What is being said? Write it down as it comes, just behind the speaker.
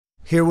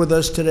Here with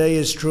us today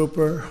is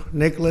Trooper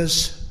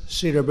Nicholas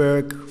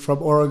Cederberg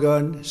from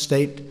Oregon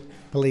State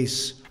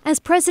Police. As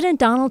President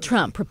Donald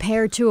Trump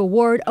prepared to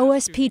award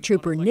OSP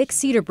Trooper Nick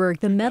Cederberg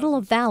the Medal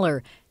of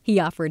Valor, he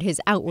offered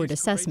his outward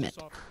assessment.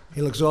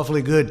 He looks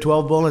awfully good.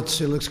 12 bullets.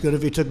 It looks good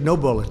if he took no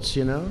bullets,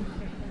 you know?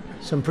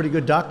 Some pretty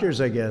good doctors,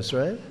 I guess,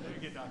 right?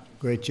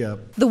 Great job.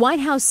 The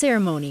White House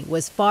ceremony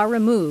was far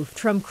removed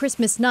from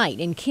Christmas night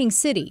in King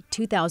City,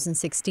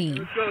 2016.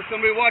 So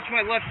somebody watch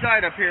my left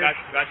side up here.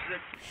 That's it.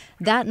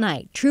 That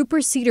night, Trooper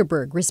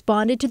Cederberg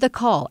responded to the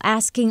call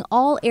asking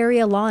all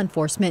area law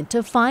enforcement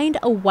to find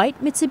a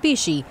white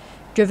Mitsubishi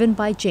driven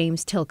by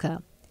James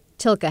Tilka.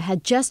 Tilka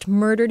had just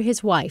murdered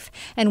his wife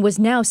and was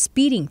now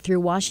speeding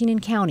through Washington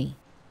County.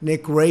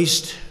 Nick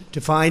raced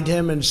to find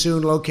him and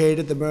soon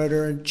located the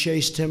murderer and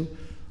chased him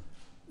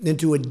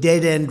into a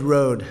dead-end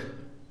road.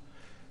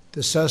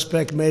 The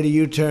suspect made a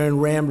U-turn,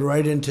 rammed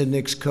right into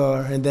Nick's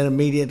car, and then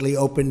immediately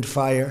opened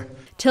fire.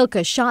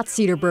 Tilka shot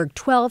Cederberg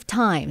 12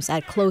 times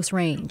at close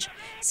range.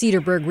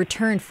 Cederberg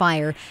returned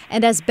fire,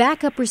 and as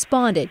backup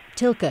responded,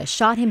 Tilka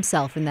shot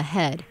himself in the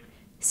head.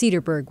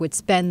 Cederberg would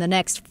spend the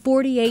next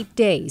 48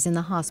 days in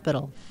the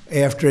hospital.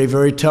 After a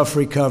very tough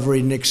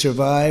recovery, Nick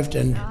survived,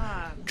 and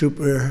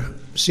Trooper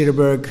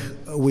Cederberg,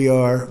 we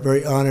are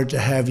very honored to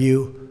have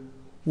you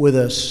with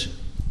us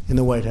in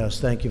the White House.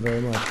 Thank you very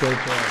much. Great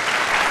job.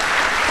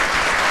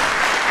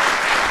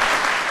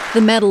 The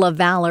Medal of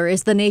Valor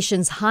is the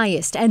nation's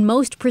highest and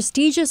most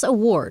prestigious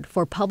award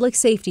for public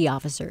safety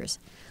officers.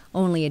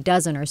 Only a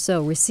dozen or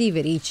so receive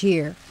it each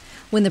year.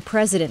 When the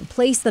president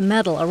placed the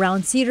medal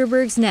around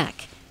Cederberg's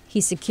neck, he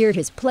secured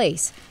his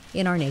place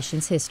in our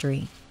nation's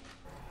history.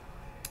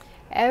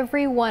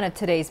 Every one of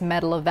today's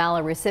Medal of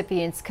Valor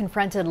recipients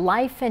confronted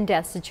life and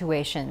death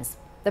situations.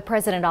 The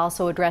president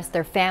also addressed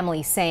their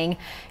families, saying,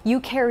 "You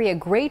carry a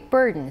great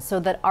burden so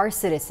that our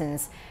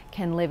citizens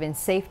can live in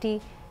safety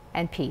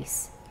and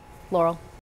peace." Laurel.